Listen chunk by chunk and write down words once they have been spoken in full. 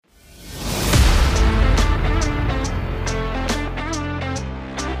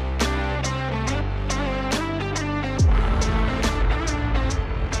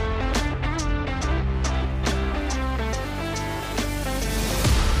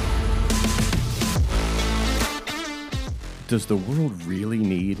Does the world really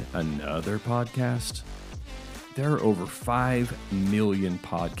need another podcast? There are over 5 million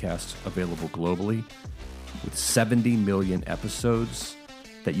podcasts available globally, with 70 million episodes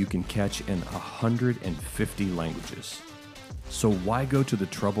that you can catch in 150 languages. So why go to the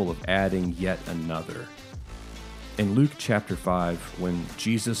trouble of adding yet another? In Luke chapter 5, when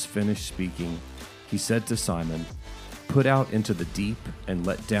Jesus finished speaking, he said to Simon, "Put out into the deep and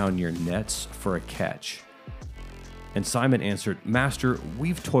let down your nets for a catch." And Simon answered, "Master,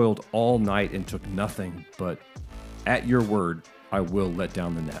 we've toiled all night and took nothing, but at your word I will let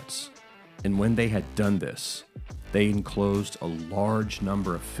down the nets." And when they had done this, they enclosed a large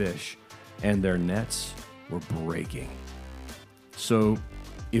number of fish, and their nets were breaking. So,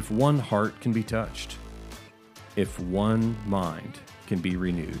 if one heart can be touched, if one mind can be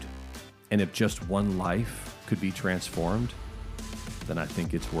renewed, and if just one life could be transformed, then I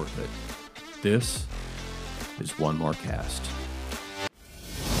think it's worth it. This is One More Cast.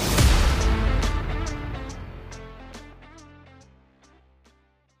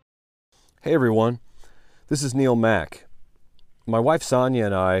 Hey everyone, this is Neil Mack. My wife Sonia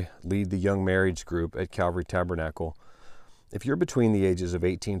and I lead the Young Marriage Group at Calvary Tabernacle. If you're between the ages of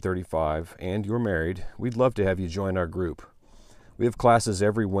 18 and 35 and you're married, we'd love to have you join our group. We have classes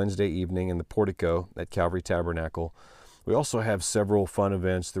every Wednesday evening in the portico at Calvary Tabernacle. We also have several fun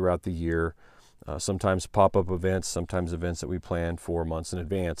events throughout the year, sometimes pop-up events, sometimes events that we plan for months in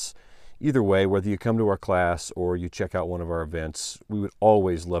advance. Either way, whether you come to our class or you check out one of our events, we would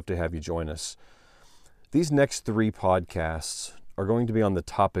always love to have you join us. These next 3 podcasts are going to be on the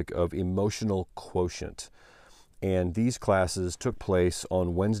topic of emotional quotient. And these classes took place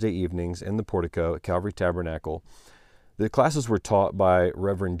on Wednesday evenings in the portico at Calvary Tabernacle. The classes were taught by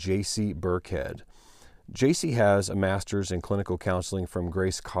Reverend Jacie Burkhead. Jacie has a master's in clinical counseling from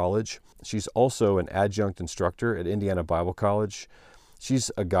Grace College. She's also an adjunct instructor at Indiana Bible College.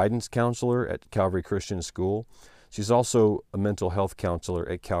 She's a guidance counselor at Calvary Christian School. She's also a mental health counselor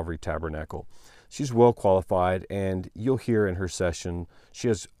at Calvary Tabernacle. She's well qualified, and you'll hear in her session, she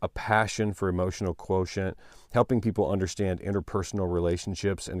has a passion for emotional quotient, helping people understand interpersonal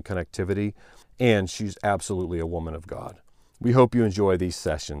relationships and connectivity, and she's absolutely a woman of God. We hope you enjoy these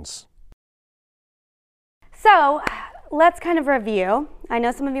sessions. So let's kind of review. I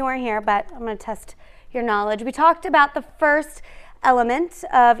know some of you weren't here, but I'm going to test your knowledge. We talked about the first element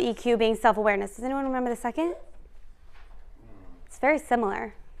of EQ being self-awareness. Does anyone remember the second? It's very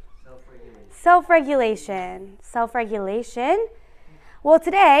similar. Self-regulation. Self-regulation. Well,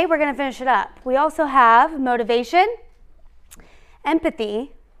 today we're going to finish it up. We also have motivation,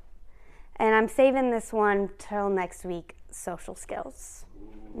 empathy, and I'm saving this one till next week, social skills.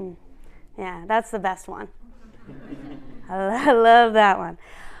 Yeah, that's the best one. I love that one.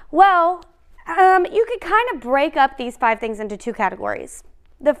 Well, you could kind of break up these 5 things into 2 categories.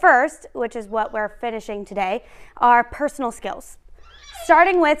 The first, which is what we're finishing today, are personal skills.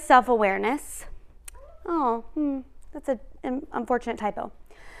 Starting with self-awareness. That's an unfortunate typo.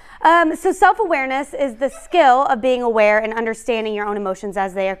 So self-awareness is the skill of being aware and understanding your own emotions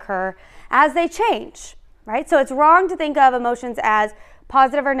as they occur, as they change, right? So it's wrong to think of emotions as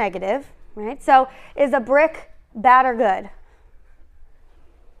positive or negative, right? So is a brick bad or good?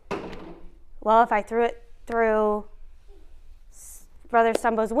 Well, if I threw it through Brother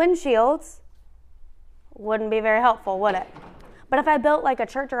Stumbo's windshields, wouldn't be very helpful, would it? But if I built like a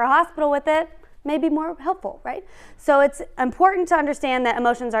church or a hospital with it, maybe more helpful, right? So it's important to understand that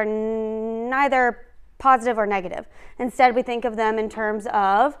emotions are neither positive or negative. Instead, we think of them in terms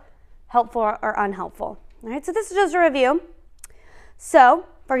of helpful or unhelpful. All right, so this is just a review. So,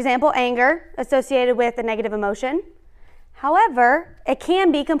 for example, anger associated with a negative emotion. However, it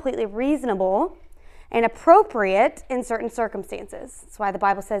can be completely reasonable and appropriate in certain circumstances. That's why the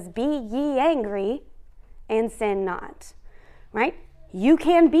Bible says, "Be ye angry and sin not." Right? You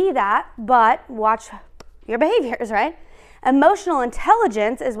can be that, but watch your behaviors, right? Emotional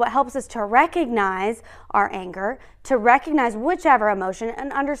intelligence is what helps us to recognize our anger, to recognize whichever emotion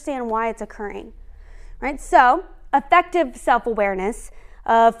and understand why it's occurring, right? So effective self-awareness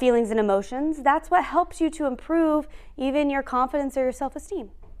of feelings and emotions, that's what helps you to improve even your confidence or your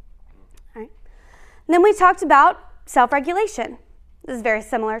self-esteem, right? And then we talked about self-regulation. This is very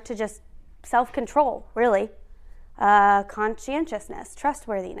similar to just self-control, really. Conscientiousness,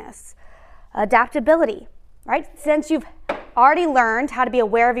 trustworthiness, adaptability, right? Since you've already learned how to be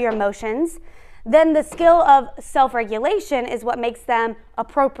aware of your emotions, then the skill of self-regulation is what makes them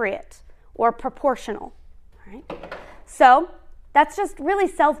appropriate or proportional, right? So that's just really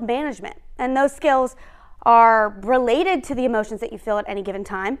self-management. And those skills are related to the emotions that you feel at any given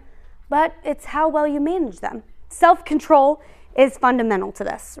time, but it's how well you manage them, Self-control is fundamental to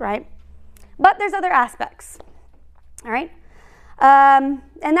this, right? But there's other aspects, all right? And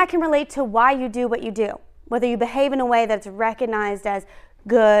that can relate to why you do what you do, whether you behave in a way that's recognized as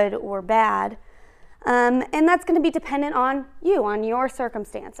good or bad. And that's going to be dependent on you, on your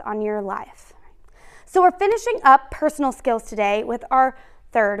circumstance, on your life. So we're finishing up personal skills today with our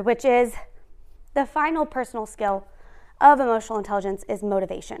third, which is the final personal skill of emotional intelligence is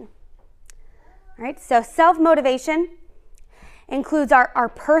motivation. All right, so self-motivation includes our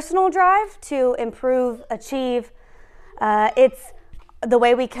personal drive to improve, achieve. It's the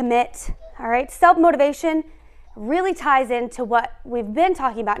way we commit. All right, self-motivation really ties into what we've been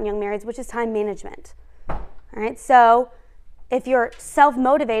talking about in Young Marrieds, which is time management. All right, so if you're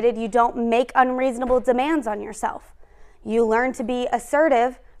self-motivated, you don't make unreasonable demands on yourself. You learn to be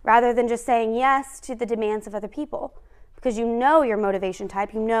assertive rather than just saying yes to the demands of other people, because you know your motivation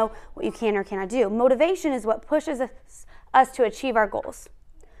type, you know what you can or cannot do. Motivation is what pushes us to achieve our goals.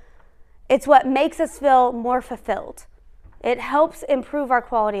 It's what makes us feel more fulfilled. It helps improve our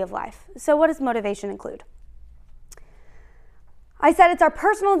quality of life. So what does motivation include? I said it's our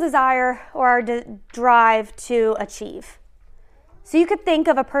personal desire or our drive to achieve. So you could think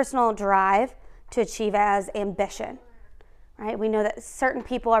of a personal drive to achieve as ambition, right? We know that certain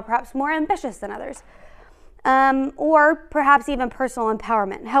people are perhaps more ambitious than others, or perhaps even personal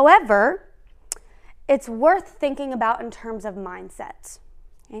empowerment. However, it's worth thinking about in terms of mindset,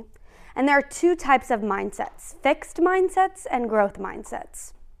 okay? And there are two types of mindsets, fixed mindsets and growth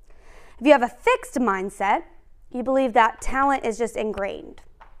mindsets. If you have a fixed mindset, you believe that talent is just ingrained,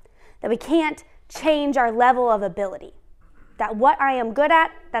 that we can't change our level of ability, that what I am good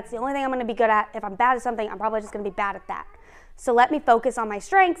at, that's the only thing I'm going to be good at. If I'm bad at something, I'm probably just going to be bad at that. So let me focus on my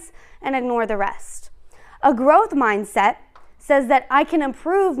strengths and ignore the rest. A growth mindset says that I can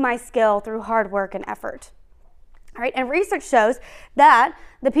improve my skill through hard work and effort. All right, and research shows that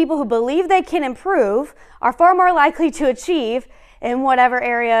the people who believe they can improve are far more likely to achieve in whatever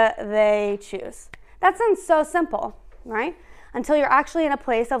area they choose. That sounds so simple, right? Until you're actually in a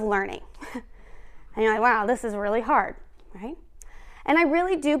place of learning. And you're like, wow, this is really hard, right? And I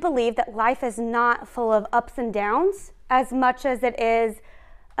really do believe that life is not full of ups and downs as much as it is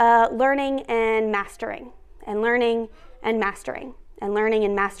learning and mastering, and learning and mastering, and learning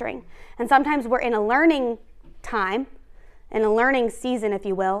and mastering. And sometimes we're in a learning time, in a learning season, if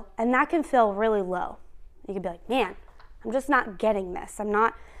you will, and that can feel really low. You can be like, man, I'm just not getting this.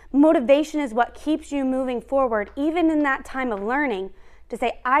 Motivation is what keeps you moving forward, even in that time of learning, to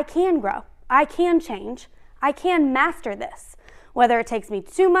say, I can grow, I can change, I can master this. Whether it takes me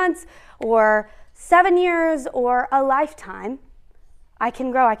 2 months or 7 years or a lifetime, I can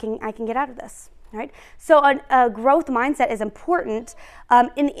grow, I can get out of this, right? So a growth mindset is important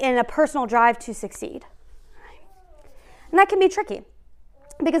in a personal drive to succeed. And that can be tricky,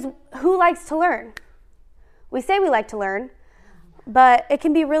 because who likes to learn? We say we like to learn, but it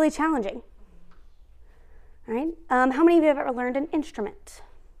can be really challenging, right? How many of you have ever learned an instrument?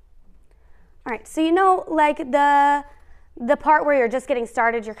 All right, so you know, like the part where you're just getting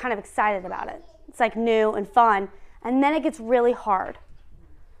started, you're kind of excited about it. It's like new and fun, and then it gets really hard.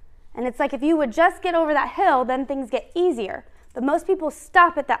 And it's like if you would just get over that hill, then things get easier. But most people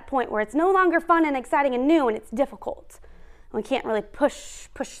stop at that point where it's no longer fun and exciting and new, and it's difficult. And we can't really push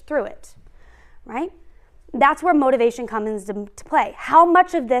through it, right? That's where motivation comes into play. How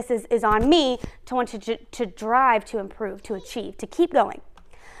much of this is on me to want to drive, to improve, to achieve, to keep going?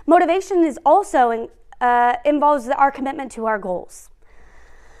 Motivation is also involves our commitment to our goals.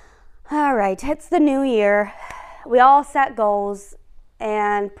 All right, it's the new year. We all set goals,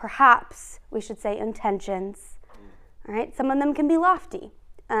 and perhaps we should say intentions. All right, some of them can be lofty.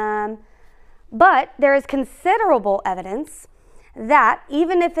 But there is considerable evidence that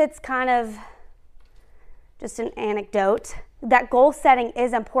even if it's kind of just an anecdote, that goal setting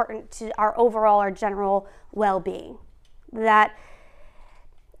is important to our general well-being. That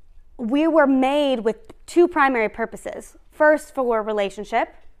we were made with two primary purposes. First, for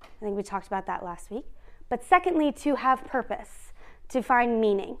relationship. I think we talked about that last week. But secondly, to have purpose, to find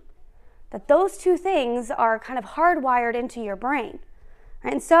meaning. That those two things are kind of hardwired into your brain.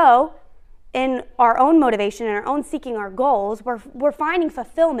 And so, in our own motivation and our own seeking our goals, we're finding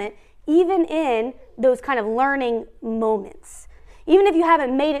fulfillment even in those kind of learning moments. Even if you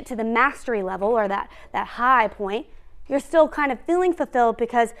haven't made it to the mastery level or that high point, you're still kind of feeling fulfilled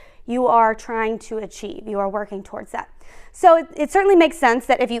because you are trying to achieve. You are working towards that. So it certainly makes sense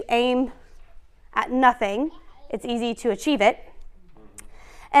that if you aim at nothing, it's easy to achieve it.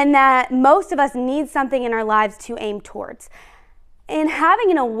 And that most of us need something in our lives to aim towards. And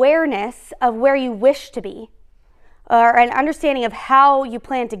having an awareness of where you wish to be or an understanding of how you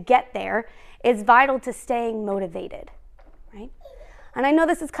plan to get there is vital to staying motivated, right? And I know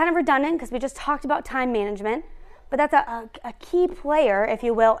this is kind of redundant because we just talked about time management, but that's a key player, if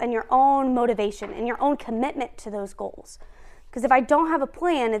you will, in your own motivation and your own commitment to those goals. Because if I don't have a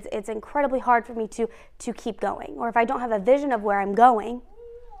plan, it's incredibly hard for me to keep going. Or if I don't have a vision of where I'm going,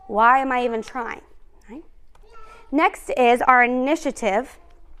 why am I even trying? Right? Next is our initiative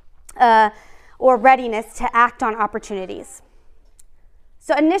or readiness to act on opportunities.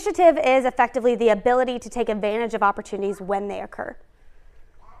 So initiative is effectively the ability to take advantage of opportunities when they occur,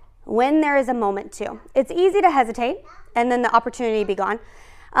 when there is a moment to. It's easy to hesitate and then the opportunity be gone.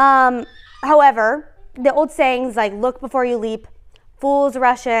 However, the old sayings like look before you leap, fools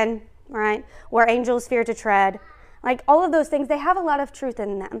rush in, right? Where angels fear to tread. Like all of those things, they have a lot of truth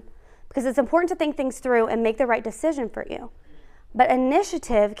in them because it's important to think things through and make the right decision for you. But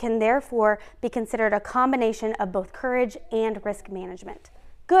initiative can therefore be considered a combination of both courage and risk management.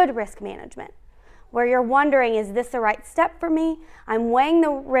 Good risk management, where you're wondering, is this the right step for me? I'm weighing the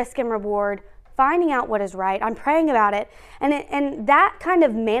risk and reward, finding out what is right. I'm praying about it. And that kind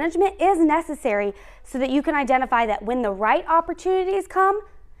of management is necessary so that you can identify that when the right opportunities come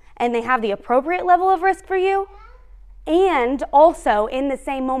and they have the appropriate level of risk for you, and also in the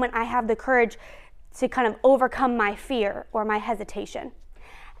same moment, I have the courage to kind of overcome my fear or my hesitation.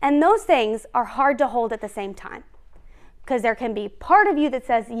 And those things are hard to hold at the same time because there can be part of you that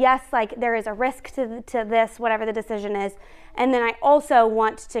says, yes, like there is a risk to this, whatever the decision is. And then I also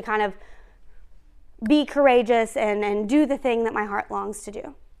want to kind of be courageous and do the thing that my heart longs to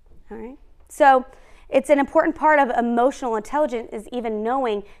do. All right. So it's an important part of emotional intelligence is even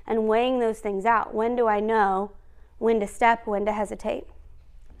knowing and weighing those things out. When do I know when to step, when to hesitate?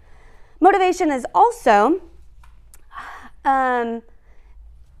 Motivation is also, it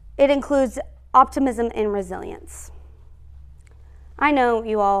includes optimism and resilience. I know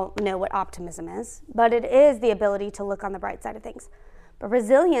you all know what optimism is, but it is the ability to look on the bright side of things. But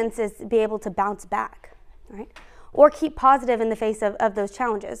resilience is to be able to bounce back, right? Or keep positive in the face of those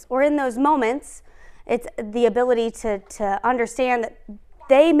challenges. Or in those moments, it's the ability to understand that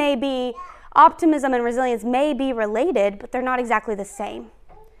they may be, optimism and resilience may be related, but they're not exactly the same.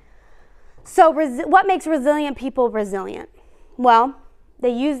 So what makes resilient people resilient? Well,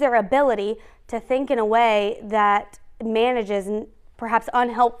 they use their ability to think in a way that manages perhaps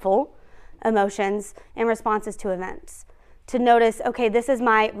unhelpful emotions and responses to events. To notice, okay, this is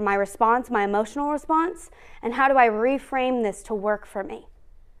my response, my emotional response, and how do I reframe this to work for me?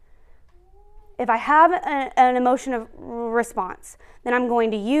 If I have an emotional response, then I'm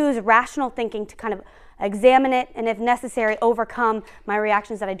going to use rational thinking to kind of examine it, and if necessary, overcome my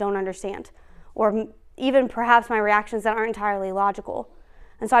reactions that I don't understand, or even perhaps my reactions that aren't entirely logical.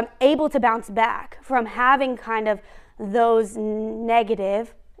 And so I'm able to bounce back from having kind of those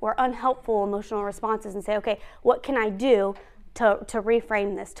negative or unhelpful emotional responses and say, okay, what can I do to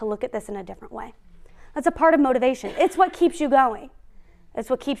reframe this, to look at this in a different way? That's a part of motivation. It's what keeps you going. It's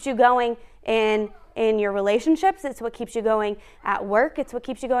what keeps you going in your relationships. It's what keeps you going at work. It's what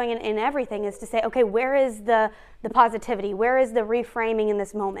keeps you going in everything, is to say, okay, where is the positivity? Where is the reframing in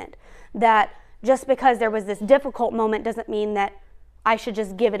this moment? That just because there was this difficult moment doesn't mean that I should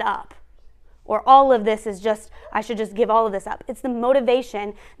just give it up. Or all of this is just, I should just give all of this up. It's the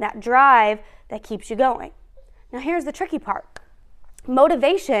motivation, that drive that keeps you going. Now here's the tricky part.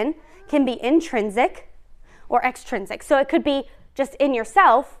 Motivation can be intrinsic or extrinsic. So it could be just in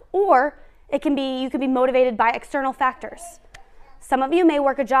yourself, or it can be, you could be motivated by external factors. Some of you may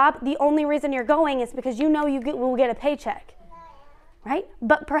work a job, the only reason you're going is because you know you will get a paycheck, right?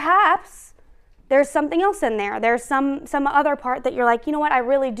 But perhaps there's something else in there. There's some other part that you're like, you know what, I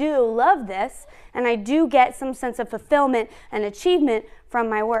really do love this, and I do get some sense of fulfillment and achievement from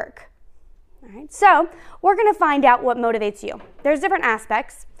my work. All right, so we're going to find out what motivates you. There's different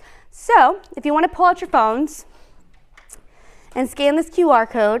aspects. So if you want to pull out your phones and scan this QR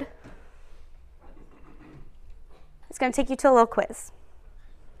code, it's going to take you to a little quiz.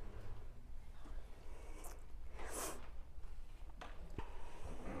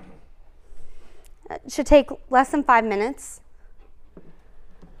 It should take less than 5 minutes.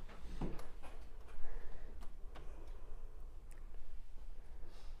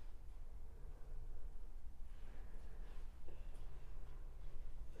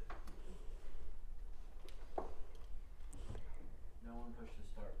 No one pushed the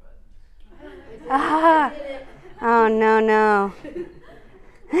start button. Oh, no.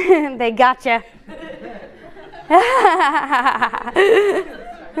 They gotcha.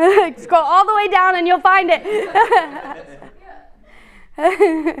 Scroll all the way down and you'll find it.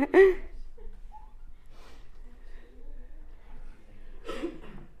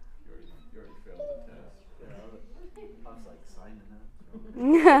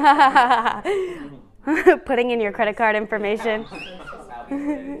 Putting in your credit card information.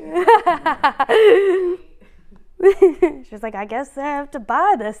 She's like, I guess I have to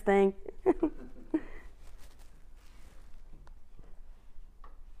buy this thing.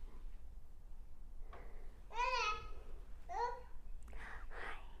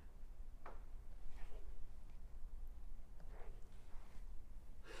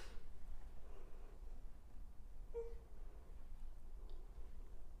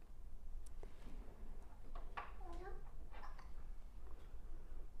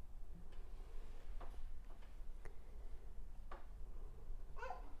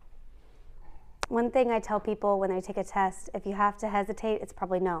 One thing I tell people when they take a test, if you have to hesitate, it's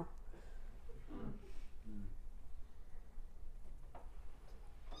probably no.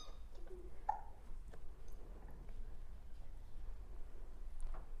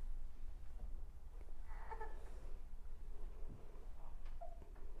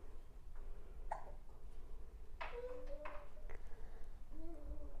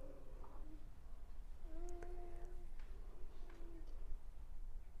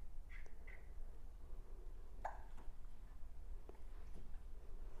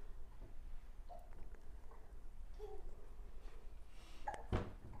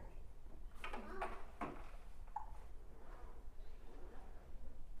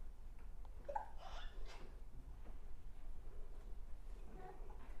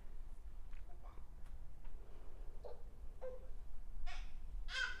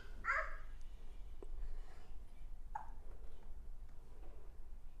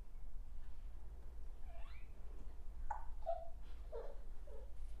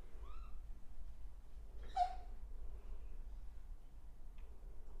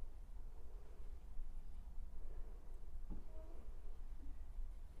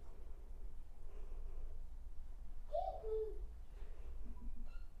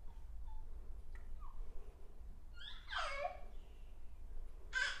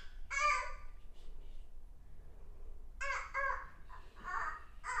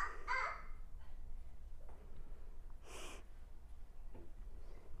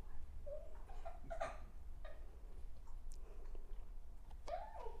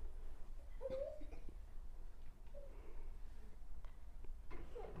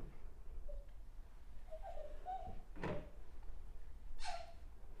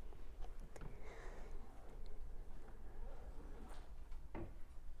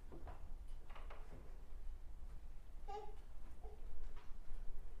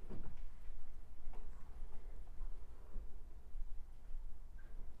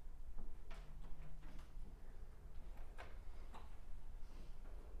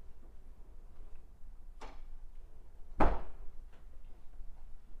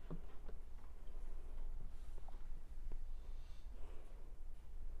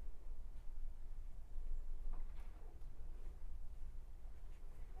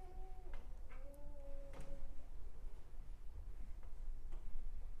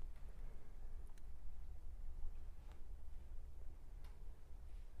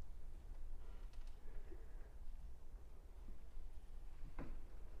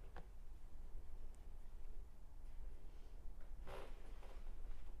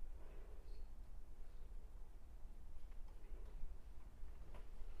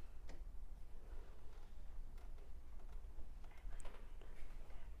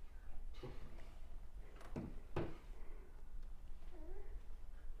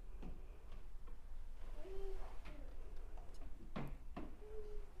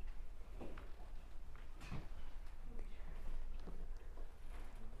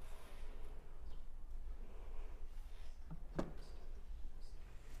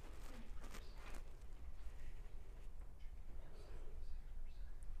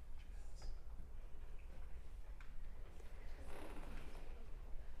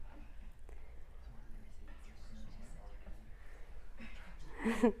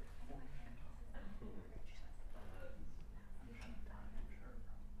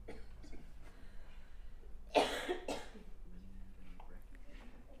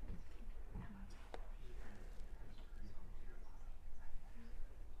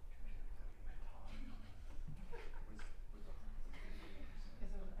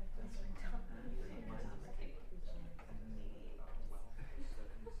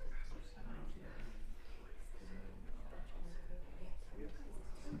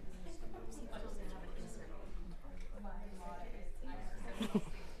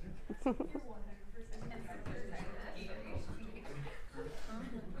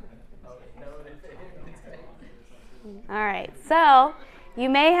 All right, so you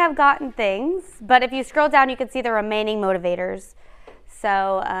may have gotten things, but if you scroll down, you can see the remaining motivators.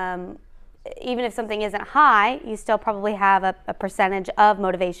 So even if something isn't high, you still probably have a percentage of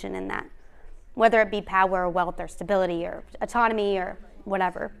motivation in that, whether it be power or wealth or stability or autonomy or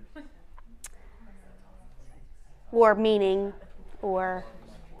whatever, or meaning or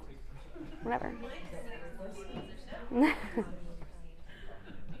whatever.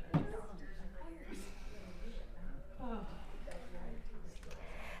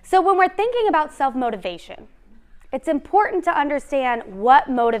 So when we're thinking about self-motivation, it's important to understand what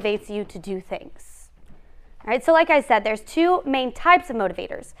motivates you to do things. All right, so like I said, there's two main types of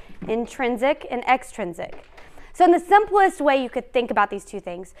motivators, intrinsic and extrinsic. So in the simplest way you could think about these two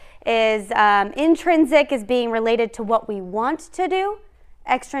things is intrinsic is being related to what we want to do.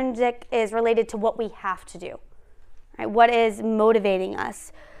 Extrinsic is related to what we have to do. Right, what is motivating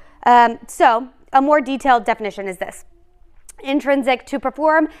us? So a more detailed definition is this. Intrinsic, to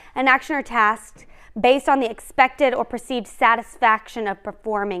perform an action or task based on the expected or perceived satisfaction of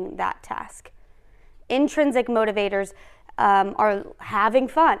performing that task. Intrinsic motivators are having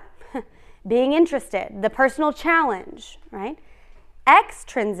fun, being interested, the personal challenge, right?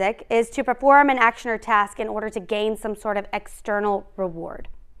 Extrinsic is to perform an action or task in order to gain some sort of external reward,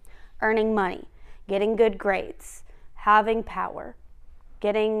 earning money, getting good grades, having power,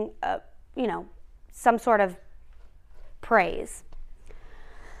 getting, some sort of praise.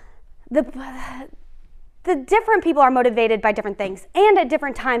 The different people are motivated by different things and at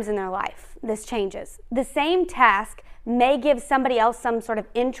different times in their life. This changes. The same task may give somebody else some sort of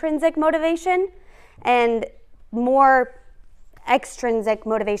intrinsic motivation and more extrinsic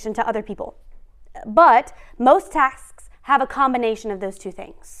motivation to other people. But most tasks have a combination of those two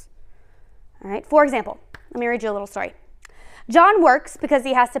things. All right. For example, let me read you a little story. John works because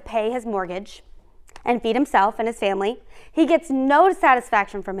he has to pay his mortgage and feed himself and his family. He gets no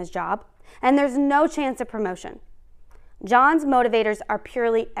satisfaction from his job, and there's no chance of promotion. John's motivators are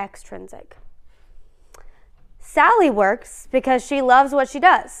purely extrinsic. Sally works because she loves what she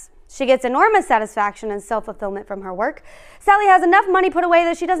does. She gets enormous satisfaction and self-fulfillment from her work. Sally has enough money put away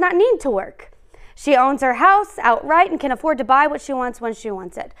that she does not need to work. She owns her house outright and can afford to buy what she wants when she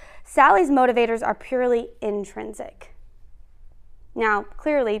wants it. Sally's motivators are purely intrinsic. Now,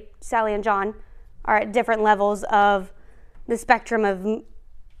 clearly, Sally and John are at different levels of the spectrum of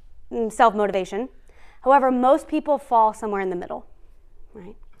self-motivation. However, most people fall somewhere in the middle,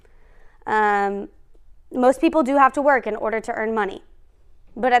 right? Most people do have to work in order to earn money.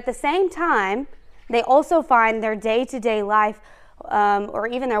 But at the same time, they also find their day-to-day life or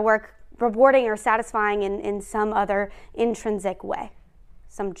even their work rewarding or satisfying in some other intrinsic way.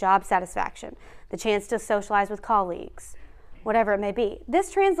 Some job satisfaction, the chance to socialize with colleagues, whatever it may be.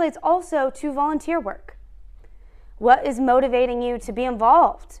 This translates also to volunteer work. What is motivating you to be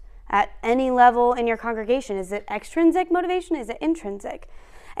involved at any level in your congregation? Is it extrinsic motivation? Is it intrinsic?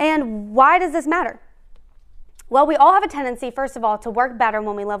 And why does this matter? Well, we all have a tendency, first of all, to work better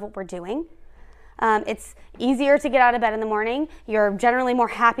when we love what we're doing. It's easier to get out of bed in the morning. You're generally more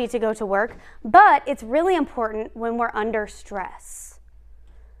happy to go to work. But it's really important when we're under stress,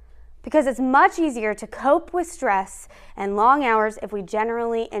 because it's much easier to cope with stress and long hours if we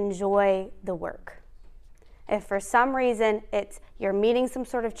generally enjoy the work. If for some reason you're meeting some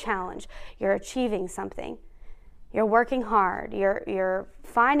sort of challenge, you're achieving something, you're working hard, you're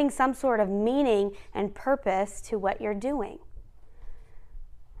finding some sort of meaning and purpose to what you're doing.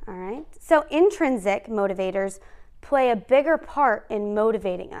 All right? So intrinsic motivators play a bigger part in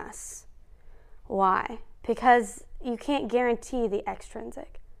motivating us. Why? Because you can't guarantee the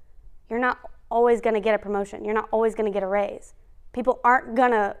extrinsic. You're not always going to get a promotion. You're not always going to get a raise. People aren't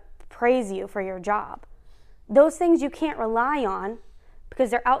going to praise you for your job. Those things you can't rely on because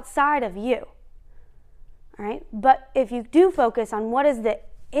they're outside of you. All right? But if you do focus on what is the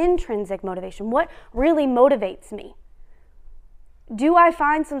intrinsic motivation, what really motivates me? Do I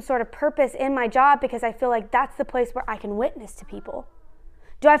find some sort of purpose in my job because I feel like that's the place where I can witness to people?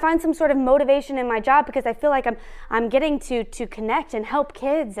 Do I find some sort of motivation in my job because I feel like I'm getting to connect and help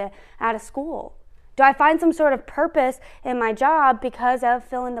kids out of school? Do I find some sort of purpose in my job because of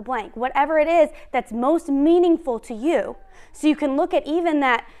fill in the blank? Whatever it is that's most meaningful to you. So you can look at even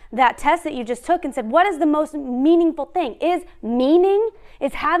that test that you just took and said, what is the most meaningful thing? Is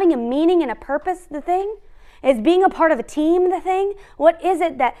having a meaning and a purpose the thing? Is being a part of a team the thing? What is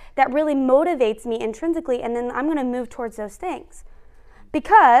it that really motivates me intrinsically? And then I'm going to move towards those things.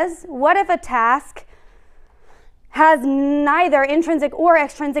 Because what if a task has neither intrinsic or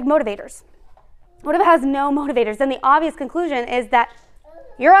extrinsic motivators? What if it has no motivators? Then the obvious conclusion is that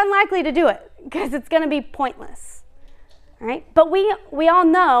you're unlikely to do it because it's going to be pointless. All right? But we all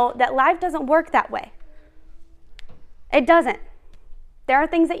know that life doesn't work that way. It doesn't. There are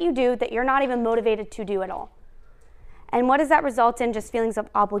things that you do that you're not even motivated to do at all. And what does that result in? Just feelings of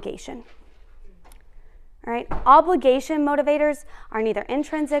obligation. All right? Obligation motivators are neither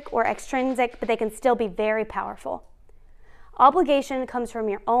intrinsic or extrinsic, but they can still be very powerful. Obligation comes from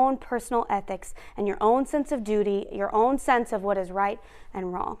your own personal ethics and your own sense of duty, your own sense of what is right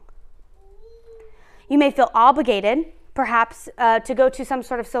and wrong. You may feel obligated, perhaps, to go to some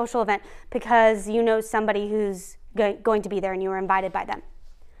sort of social event because you know somebody who's going to be there and you were invited by them.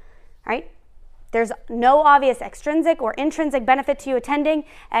 Right? There's no obvious extrinsic or intrinsic benefit to you attending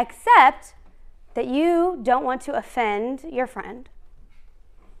except that you don't want to offend your friend.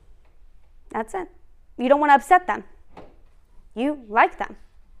 That's it. You don't want to upset them. You like them,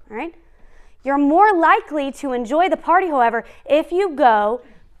 all right? You're more likely to enjoy the party, however, if you go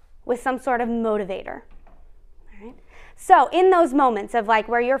with some sort of motivator, all right? So in those moments of like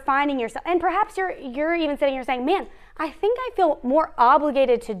where you're finding yourself, and perhaps you're even sitting here saying, man, I think I feel more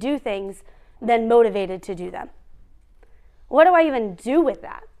obligated to do things than motivated to do them. What do I even do with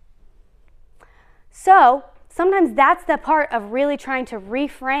that? So sometimes that's the part of really trying to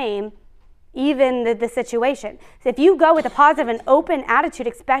reframe even the situation. So if you go with a positive and open attitude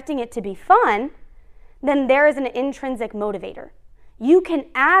expecting it to be fun, then there is an intrinsic motivator. You can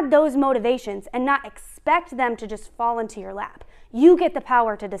add those motivations and not expect them to just fall into your lap. You get the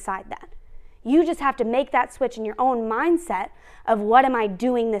power to decide that. You just have to make that switch in your own mindset of what am I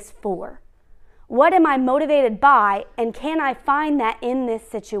doing this for? What am I motivated by, and can I find that in this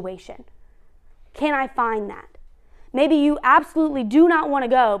situation? Can I find that? Maybe you absolutely do not want to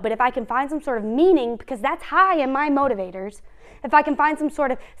go, but if I can find some sort of meaning, because that's high in my motivators, if I can find some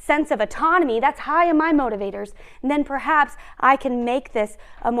sort of sense of autonomy, that's high in my motivators, then perhaps I can make this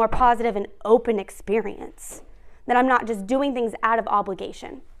a more positive and open experience. That I'm not just doing things out of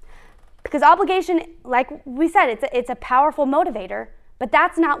obligation. Because obligation, like we said, it's a powerful motivator, but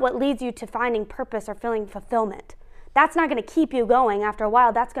that's not what leads you to finding purpose or feeling fulfillment. That's not going to keep you going. After a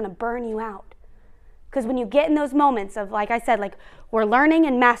while, that's going to burn you out. Because when you get in those moments of, like I said, like we're learning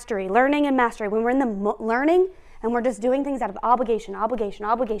and mastery, when we're in the learning and we're just doing things out of obligation,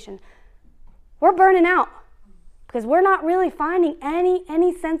 we're burning out because we're not really finding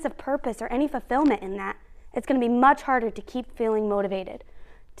any sense of purpose or any fulfillment in that. It's going to be much harder to keep feeling motivated,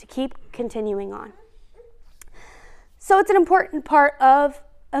 to keep continuing on. So it's an important part of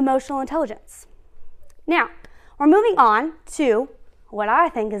emotional intelligence. Now, we're moving on to what I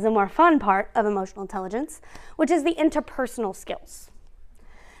think is the more fun part of emotional intelligence, which is the interpersonal skills.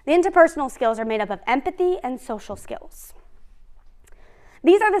 The interpersonal skills are made up of empathy and social skills.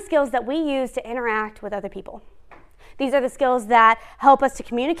 These are the skills that we use to interact with other people. These are the skills that help us to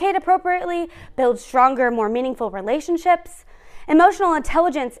communicate appropriately, build stronger, more meaningful relationships. Emotional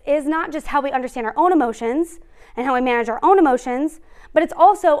intelligence is not just how we understand our own emotions and how we manage our own emotions, but it's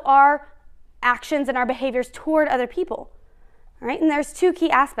also our actions and our behaviors toward other people. All right, and there's two key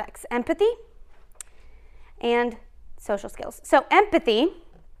aspects, empathy and social skills. So empathy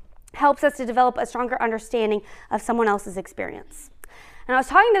helps us to develop a stronger understanding of someone else's experience. And I was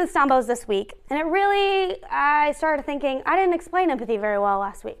talking to the Stombos this week, and I started thinking, I didn't explain empathy very well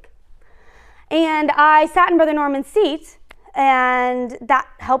last week. And I sat in Brother Norman's seat, and that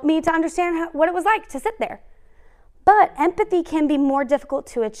helped me to understand what it was like to sit there. But empathy can be more difficult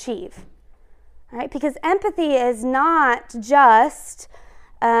to achieve. Right? Because empathy is not just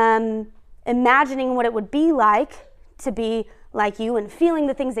imagining what it would be like to be like you and feeling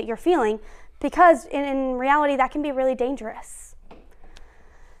the things that you're feeling, because in reality that can be really dangerous.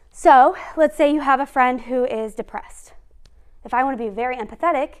 So let's say you have a friend who is depressed. If I want to be very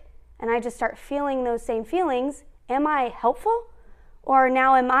empathetic and I just start feeling those same feelings, am I helpful? Or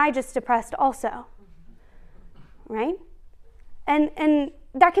now am I just depressed also? Right? And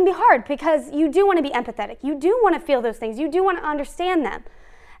that can be hard because you do want to be empathetic. You do want to feel those things. You do want to understand them.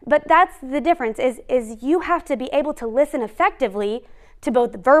 But that's the difference is you have to be able to listen effectively to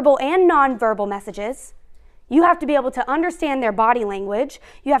both verbal and nonverbal messages. You have to be able to understand their body language.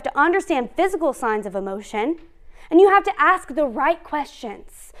 You have to understand physical signs of emotion. And you have to ask the right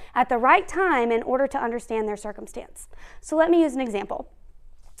questions at the right time in order to understand their circumstance. So let me use an example.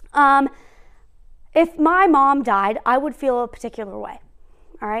 If my mom died, I would feel a particular way.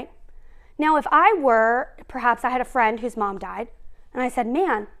 All right. Now, if perhaps I had a friend whose mom died, and I said,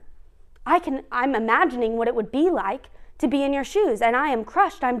 man, I'm imagining what it would be like to be in your shoes, and I am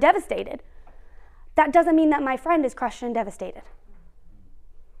crushed, I'm devastated. That doesn't mean that my friend is crushed and devastated.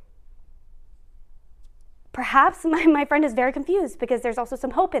 Perhaps my friend is very confused because there's also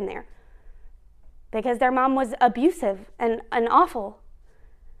some hope in there. Because their mom was abusive and awful.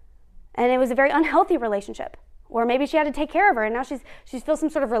 And it was a very unhealthy relationship. Or maybe she had to take care of her and now she feels some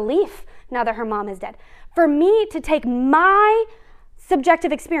sort of relief now that her mom is dead. For me to take my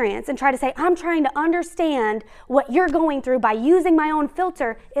subjective experience and try to say, I'm trying to understand what you're going through by using my own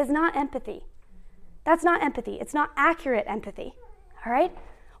filter is not empathy. That's not empathy. It's not accurate empathy, all right?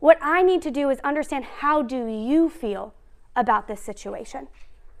 What I need to do is understand, how do you feel about this situation?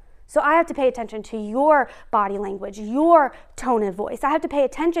 So I have to pay attention to your body language, your tone of voice. I have to pay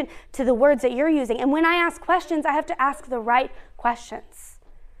attention to the words that you're using. And when I ask questions, I have to ask the right questions,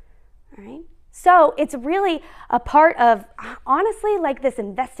 all right? So it's really a part of, honestly, like this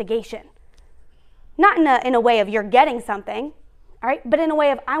investigation. Not in a way of you're getting something, all right, but in a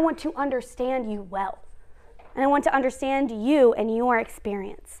way of I want to understand you well. And I want to understand you and your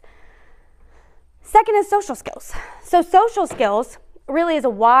experience. Second is social skills. So social skills really is a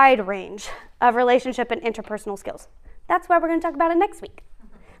wide range of relationship and interpersonal skills. That's why we're going to talk about it next week.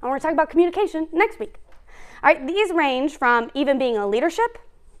 And we're going to talk about communication next week. All right, these range from even being a leadership,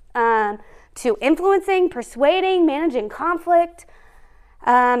 to influencing, persuading, managing conflict,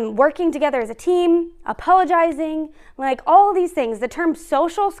 working together as a team, apologizing, like all these things. The term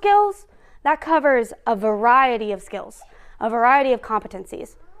social skills, that covers a variety of skills, a variety of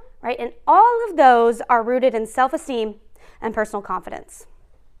competencies, right? And all of those are rooted in self-esteem and personal confidence.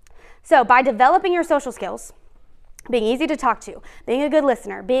 So by developing your social skills, being easy to talk to, being a good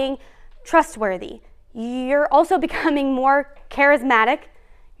listener, being trustworthy, you're also becoming more charismatic.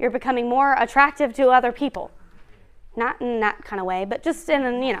 You're becoming more attractive to other people. Not in that kind of way, but just in,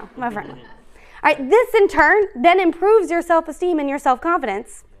 my friend. All right, this in turn then improves your self-esteem and your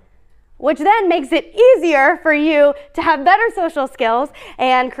self-confidence, which then makes it easier for you to have better social skills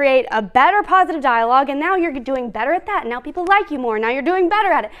and create a better positive dialogue, and now you're doing better at that. Now people like you more, now you're doing better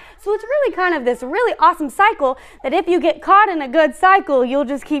at it. So it's really kind of this really awesome cycle that if you get caught in a good cycle, you'll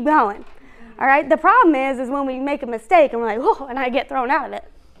just keep going. All right, the problem is when we make a mistake and we're like, whoa, and I get thrown out of it.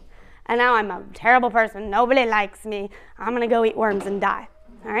 And now I'm a terrible person. Nobody likes me. I'm going to go eat worms and die.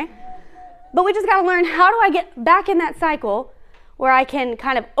 All right? But we just got to learn, how do I get back in that cycle where I can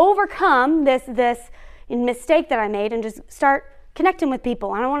kind of overcome this mistake that I made and just start connecting with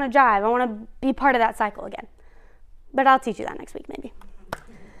people. I don't want to jive. I want to be part of that cycle again. But I'll teach you that next week maybe.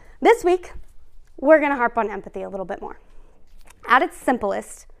 This week, we're going to harp on empathy a little bit more. At its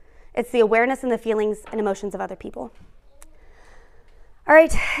simplest, it's the awareness and the feelings and emotions of other people. All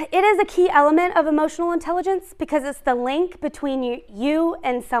right, it is a key element of emotional intelligence because it's the link between you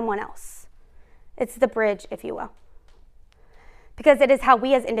and someone else. It's the bridge, if you will. Because it is how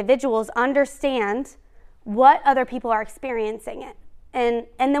we as individuals understand what other people are experiencing it. And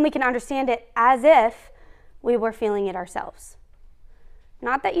then we can understand it as if we were feeling it ourselves.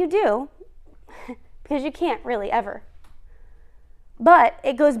 Not that you do, because you can't really ever. But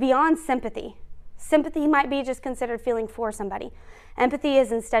it goes beyond sympathy. Sympathy might be just considered feeling for somebody. Empathy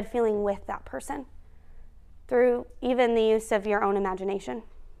is instead feeling with that person through even the use of your own imagination.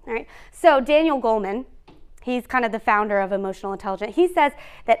 All right. So Daniel Goleman, he's kind of the founder of emotional intelligence. He says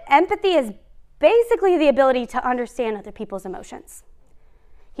that empathy is basically the ability to understand other people's emotions.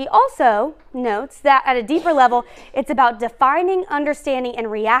 He also notes that at a deeper level, it's about defining, understanding, and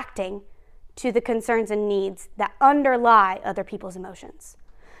reacting to the concerns and needs that underlie other people's emotions.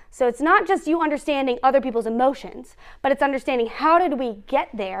 So it's not just you understanding other people's emotions, but it's understanding how did we get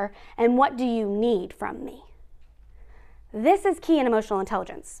there and what do you need from me? This is key in emotional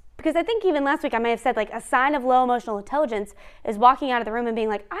intelligence. Because I think even last week I may have said like a sign of low emotional intelligence is walking out of the room and being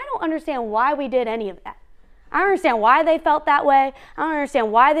like, I don't understand why we did any of that. I don't understand why they felt that way. I don't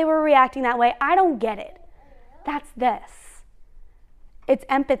understand why they were reacting that way. I don't get it. That's this. It's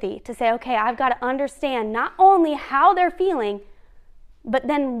empathy to say, okay, I've got to understand not only how they're feeling, but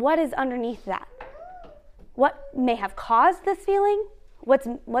then what is underneath that? What may have caused this feeling? What's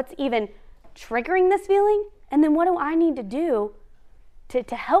even triggering this feeling? And then what do I need to do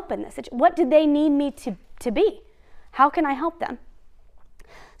to help in this? What do they need me to be? How can I help them?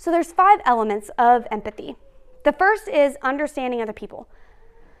 So there's 5 elements of empathy. The first is understanding other people.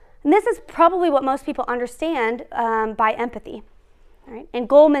 And this is probably what most people understand by empathy. All right? In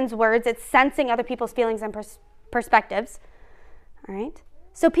Goleman's words, it's sensing other people's feelings and perspectives. All right.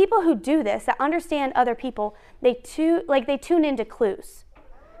 So people who do this, that understand other people, they tune into clues.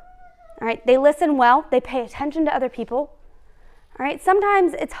 All right. They listen well. They pay attention to other people. All right.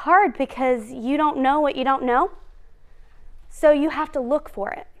 Sometimes it's hard because you don't know what you don't know. So you have to look for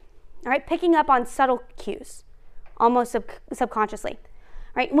it. All right. Picking up on subtle cues, almost subconsciously.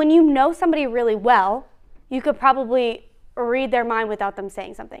 All right. When you know somebody really well, you could probably read their mind without them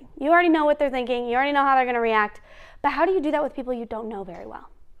saying something. You already know what they're thinking. You already know how they're going to react. But how do you do that with people you don't know very well?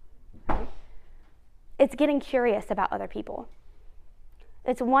 Right? It's getting curious about other people.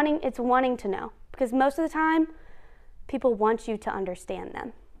 It's wanting to know, because most of the time, people want you to understand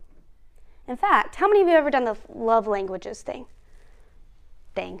them. In fact, how many of you have ever done the love languages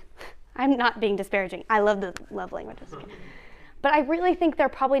thing? I'm not being disparaging. I love the love languages. But I really think there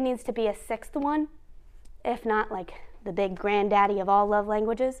probably needs to be a sixth one, if not like the big granddaddy of all love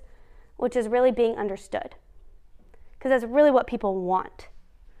languages, which is really being understood. Because that's really what people want,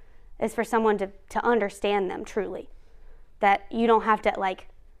 is for someone to understand them truly. That you don't have to like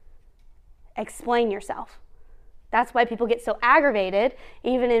explain yourself. That's why people get so aggravated,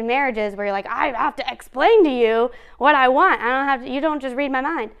 even in marriages, where you're like, I have to explain to you what I want. You don't just read my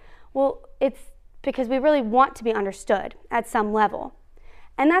mind. Well, it's because we really want to be understood at some level.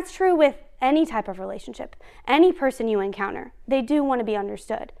 And that's true with any type of relationship. Any person you encounter, they do want to be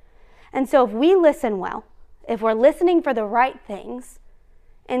understood. And so if we listen well, if we're listening for the right things,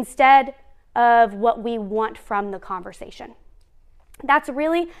 instead of what we want from the conversation, that's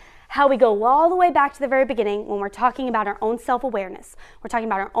really how we go all the way back to the very beginning when we're talking about our own self-awareness. We're talking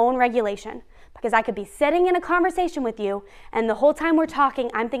about our own regulation. Because I could be sitting in a conversation with you, and the whole time we're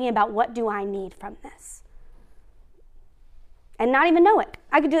talking, I'm thinking about what do I need from this? And not even know it.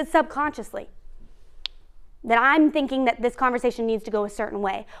 I could do it subconsciously. That I'm thinking that this conversation needs to go a certain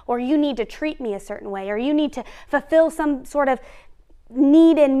way, or you need to treat me a certain way, or you need to fulfill some sort of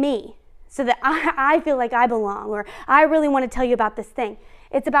need in me so that I feel like I belong, or I really want to tell you about this thing.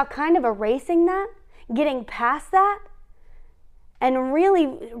 It's about kind of erasing that, getting past that, and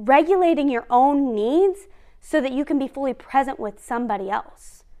really regulating your own needs so that you can be fully present with somebody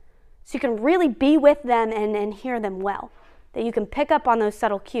else. So you can really be with them and hear them well. That you can pick up on those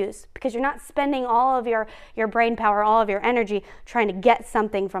subtle cues, because you're not spending all of your brain power, all of your energy trying to get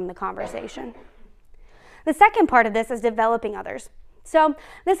something from the conversation. The second part of this is developing others. So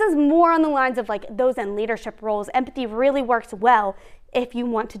this is more on the lines of like those in leadership roles. Empathy really works well if you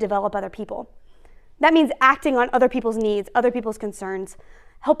want to develop other people. That means acting on other people's needs, other people's concerns,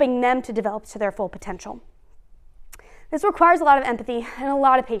 helping them to develop to their full potential. This requires a lot of empathy and a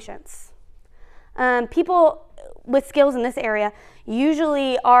lot of patience. People with skills in this area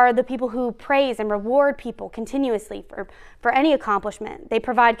usually are the people who praise and reward people continuously for any accomplishment. They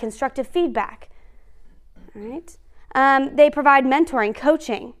provide constructive feedback. All right? They provide mentoring,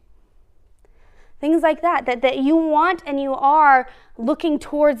 coaching, things like that you want, and you are looking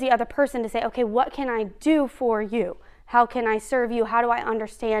towards the other person to say, okay, what can I do for you? How can I serve you? How do I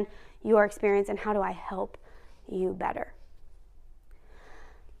understand your experience, and how do I help you better?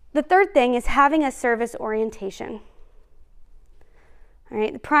 The third thing is having a service orientation. All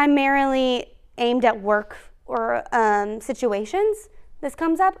right, primarily aimed at work or situations this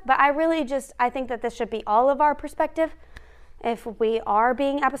comes up, but I think that this should be all of our perspective. If we are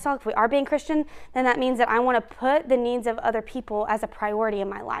being apostolic, if we are being Christian, then that means that I want to put the needs of other people as a priority in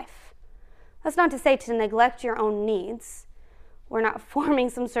my life. That's not to say to neglect your own needs. We're not forming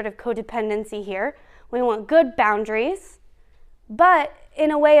some sort of codependency here. We want good boundaries, but in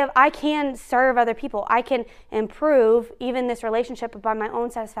a way of I can serve other people. I can improve even this relationship by my own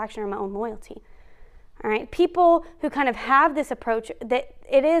satisfaction or my own loyalty. All right, people who kind of have this approach that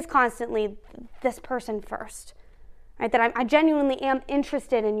it is constantly this person first. Right, that I genuinely am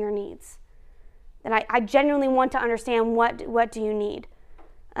interested in your needs, that I genuinely want to understand what do you need.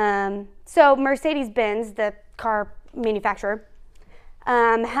 So Mercedes-Benz, the car manufacturer,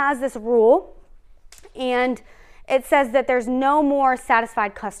 has this rule, and it says that there's no more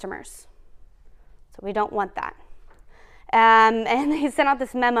satisfied customers. So we don't want that. And they sent out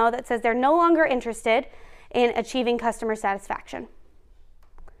this memo that says they're no longer interested in achieving customer satisfaction.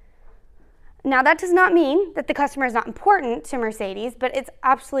 Now, that does not mean that the customer is not important to Mercedes, but it's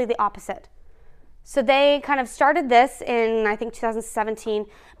absolutely the opposite. So they kind of started this in, I think, 2017,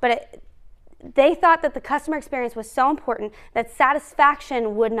 but they thought that the customer experience was so important that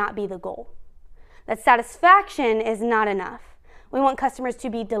satisfaction would not be the goal. That satisfaction is not enough. We want customers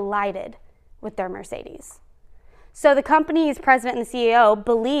to be delighted with their Mercedes. So the company's president and the CEO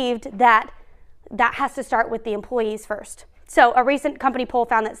believed that that has to start with the employees first. So a recent company poll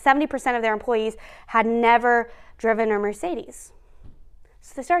found that 70% of their employees had never driven a Mercedes.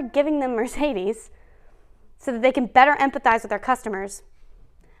 So they started giving them Mercedes so that they can better empathize with their customers.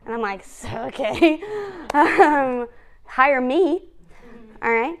 And I'm like, okay, hire me,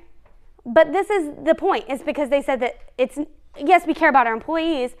 all right? But this is the point, is because they said that yes, we care about our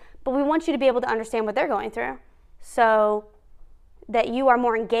employees, but we want you to be able to understand what they're going through so that you are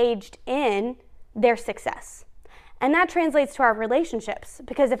more engaged in their success. And that translates to our relationships,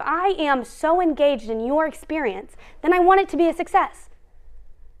 because if I am so engaged in your experience, then I want it to be a success.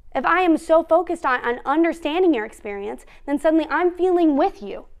 If I am so focused on understanding your experience, then suddenly I'm feeling with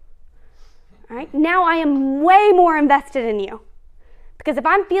you. All right? Now I am way more invested in you. Because if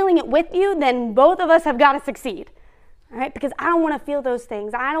I'm feeling it with you, then both of us have got to succeed. All right? Because I don't want to feel those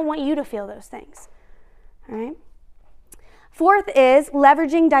things. I don't want you to feel those things. All right? Fourth is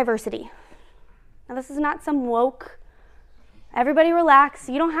leveraging diversity. Now this is not some woke, everybody relax.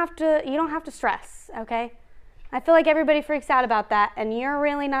 You don't have to stress, okay? I feel like everybody freaks out about that, and you're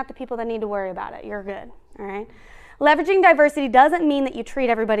really not the people that need to worry about it. You're good, all right? Leveraging diversity doesn't mean that you treat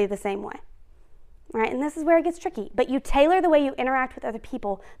everybody the same way, right? And this is where it gets tricky. But you tailor the way you interact with other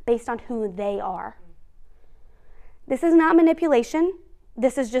people based on who they are. This is not manipulation.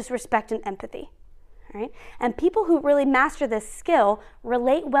 This is just respect and empathy, all right? And people who really master this skill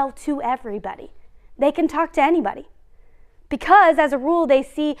relate well to everybody. They can talk to anybody. Because, as a rule, they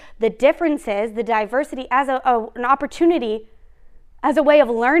see the differences, the diversity, as an opportunity, as a way of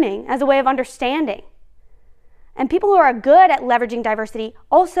learning, as a way of understanding. And people who are good at leveraging diversity,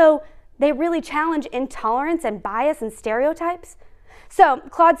 also, they really challenge intolerance and bias and stereotypes. So,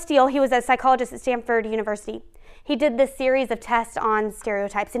 Claude Steele, he was a psychologist at Stanford University. He did this series of tests on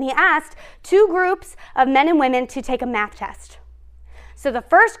stereotypes, and he asked 2 groups of men and women to take a math test. So the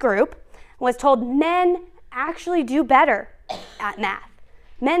first group was told men actually do better at math.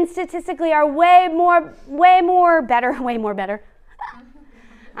 Men statistically are way more better.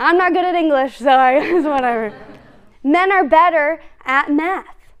 I'm not good at English, so whatever. Men are better at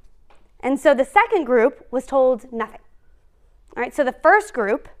math. And so the second group was told nothing. All right, so the first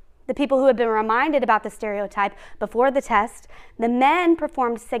group, the people who had been reminded about the stereotype before the test, the men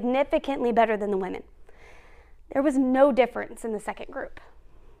performed significantly better than the women. There was no difference in the second group.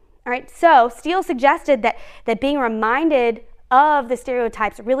 All right, so Steele suggested that being reminded of the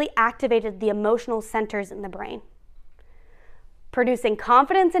stereotypes really activated the emotional centers in the brain, producing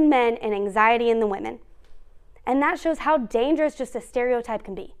confidence in men and anxiety in the women. And that shows how dangerous just a stereotype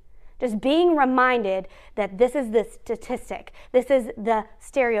can be. Just being reminded that this is the statistic, this is the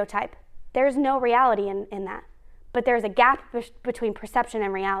stereotype. There's no reality in that, but there's a gap between perception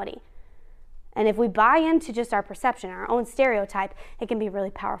and reality. And if we buy into just our perception, our own stereotype, it can be really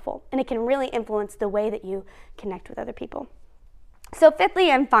powerful. And it can really influence the way that you connect with other people. So fifthly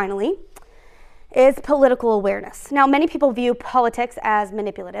and finally is political awareness. Now, many people view politics as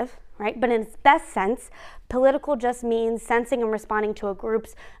manipulative, right? But in its best sense, political just means sensing and responding to a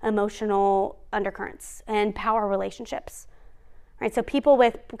group's emotional undercurrents and power relationships, right? So people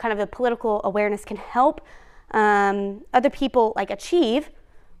with kind of a political awareness can help other people achieve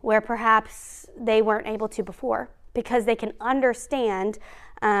where perhaps they weren't able to before, because they can understand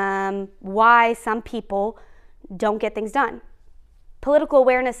why some people don't get things done. Political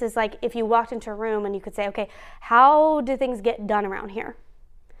awareness is like if you walked into a room and you could say, okay, how do things get done around here?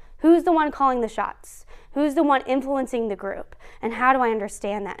 Who's the one calling the shots? Who's the one influencing the group? And how do I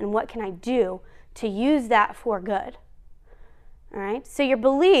understand that? And what can I do to use that for good? All right, so your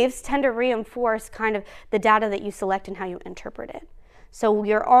beliefs tend to reinforce kind of the data that you select and how you interpret it. So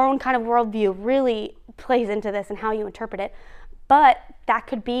your own kind of worldview really plays into this and how you interpret it. But that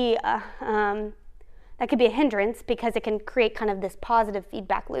could be a hindrance because it can create kind of this positive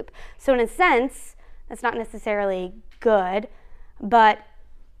feedback loop. So in a sense, that's not necessarily good, but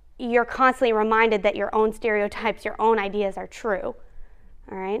you're constantly reminded that your own stereotypes, your own ideas are true.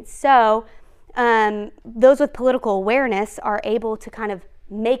 All right, so those with political awareness are able to kind of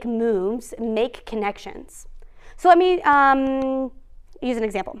make moves, make connections. So let me use an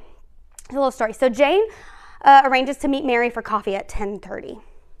example. It's a little story. So Jane arranges to meet Mary for coffee at 10:30.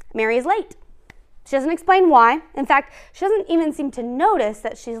 Mary is late. She doesn't explain why. In fact, she doesn't even seem to notice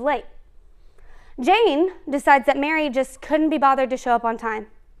that she's late. Jane decides that Mary just couldn't be bothered to show up on time.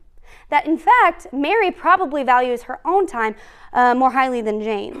 That in fact, Mary probably values her own time more highly than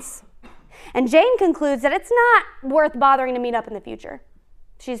Jane's. And Jane concludes that it's not worth bothering to meet up in the future.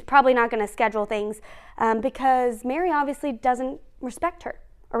 She's probably not going to schedule things because Mary obviously doesn't respect her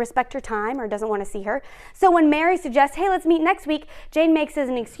or respect her time or doesn't want to see her. So when Mary suggests, hey, let's meet next week, Jane makes it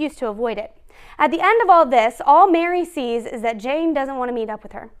an excuse to avoid it. At the end of all this, all Mary sees is that Jane doesn't want to meet up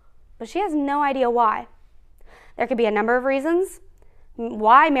with her, but she has no idea why. There could be a number of reasons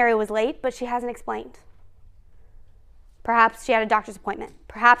why Mary was late, but she hasn't explained. Perhaps she had a doctor's appointment.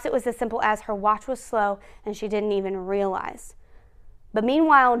 Perhaps it was as simple as her watch was slow and she didn't even realize. But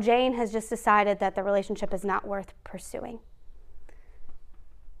meanwhile, Jane has just decided that the relationship is not worth pursuing.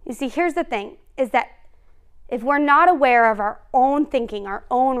 You see, here's the thing, is that if we're not aware of our own thinking, our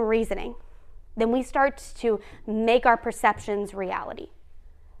own reasoning, then we start to make our perceptions reality.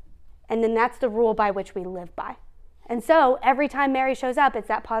 And then that's the rule by which we live by. And so every time Mary shows up, it's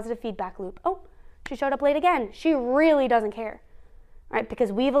that positive feedback loop. Oh, she showed up late again. She really doesn't care, right?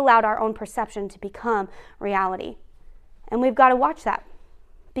 Because we've allowed our own perception to become reality. And we've got to watch that,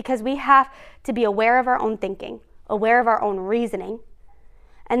 because we have to be aware of our own thinking, aware of our own reasoning,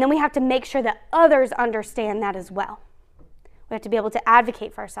 and then we have to make sure that others understand that as well. We have to be able to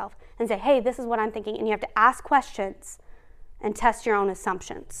advocate for ourselves and say, hey, this is what I'm thinking, and you have to ask questions and test your own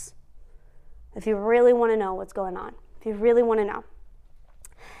assumptions if you really want to know what's going on, if you really want to know.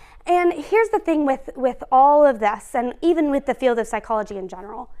 And here's the thing with all of this, and even with the field of psychology in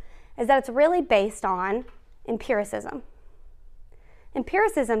general, is that it's really based on empiricism.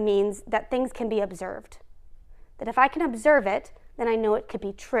 Empiricism means that things can be observed. That if I can observe it, then I know it could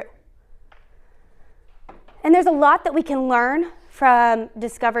be true. And there's a lot that we can learn from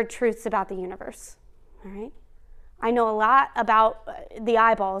discovered truths about the universe. All right? I know a lot about the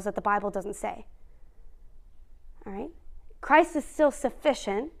eyeballs that the Bible doesn't say. All right? Christ is still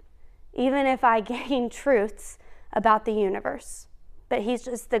sufficient, even if I gain truths about the universe. But he's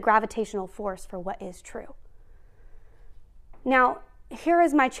just the gravitational force for what is true. Now, here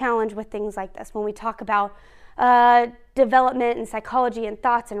is my challenge with things like this. When we talk about development and psychology and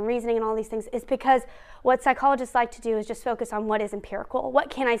thoughts and reasoning and all these things, is because what psychologists like to do is just focus on what is empirical. What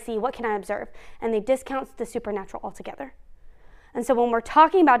can I see? What can I observe? And they discount the supernatural altogether. And so when we're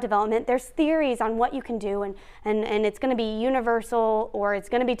talking about development, there's theories on what you can do, and it's going to be universal, or it's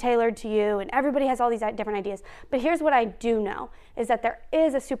going to be tailored to you, and everybody has all these different ideas. But here's what I do know, is that there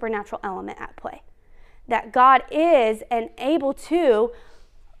is a supernatural element at play. That God is and able to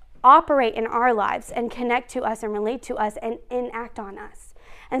operate in our lives and connect to us and relate to us and enact on us.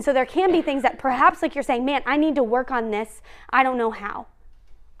 And so there can be things that perhaps, like you're saying, man, I need to work on this. I don't know how.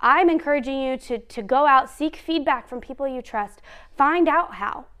 I'm encouraging you to go out, seek feedback from people you trust, find out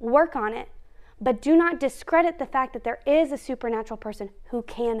how, work on it. But do not discredit the fact that there is a supernatural person who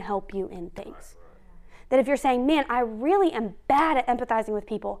can help you in things. That if you're saying, man, I really am bad at empathizing with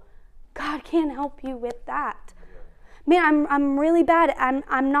people, God can help you with that. Man, I'm really bad.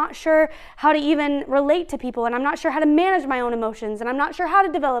 I'm not sure how to even relate to people, and I'm not sure how to manage my own emotions, and I'm not sure how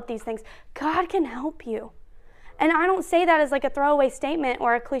to develop these things. God can help you. And I don't say that as like a throwaway statement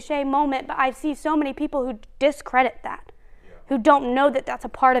or a cliche moment, but I see so many people who discredit that, who don't know that that's a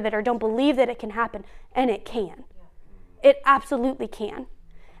part of it or don't believe that it can happen, and it can. It absolutely can.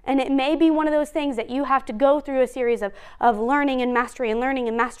 And it may be one of those things that you have to go through a series of learning and mastery and learning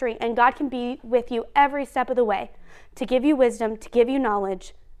and mastery, and God can be with you every step of the way to give you wisdom, to give you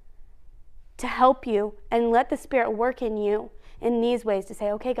knowledge, to help you, and let the Spirit work in you in these ways to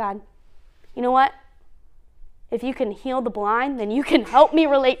say, okay, God, you know what? If you can heal the blind, then you can help me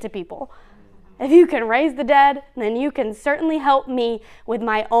relate to people. If you can raise the dead, then you can certainly help me with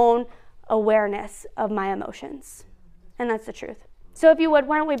my own awareness of my emotions. And that's the truth. So if you would,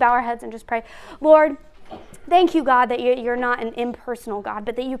 why don't we bow our heads and just pray. Lord, thank you, God, that you're not an impersonal God,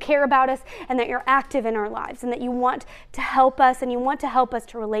 but that you care about us and that you're active in our lives and that you want to help us and you want to help us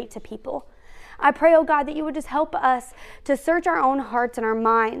to relate to people. I pray, oh God, that you would just help us to search our own hearts and our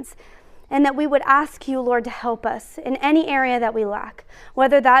minds, and that we would ask you, Lord, to help us in any area that we lack,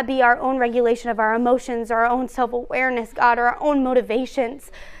 whether that be our own regulation of our emotions or our own self-awareness, God, or our own motivations.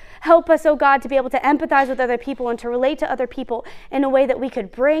 Help us, oh God, to be able to empathize with other people and to relate to other people in a way that we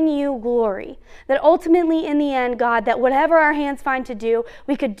could bring you glory. That ultimately, in the end, God, that whatever our hands find to do,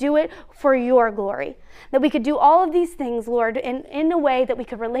 we could do it for your glory. That we could do all of these things, Lord, in a way that we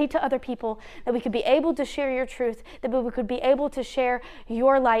could relate to other people, that we could be able to share your truth, that we could be able to share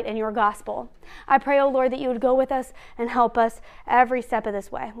your light and your gospel. I pray, oh Lord, that you would go with us and help us every step of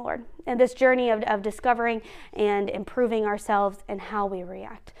this way, Lord, in this journey of discovering and improving ourselves and how we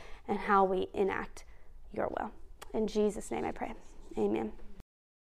react and how we enact your will. In Jesus' name I pray. Amen.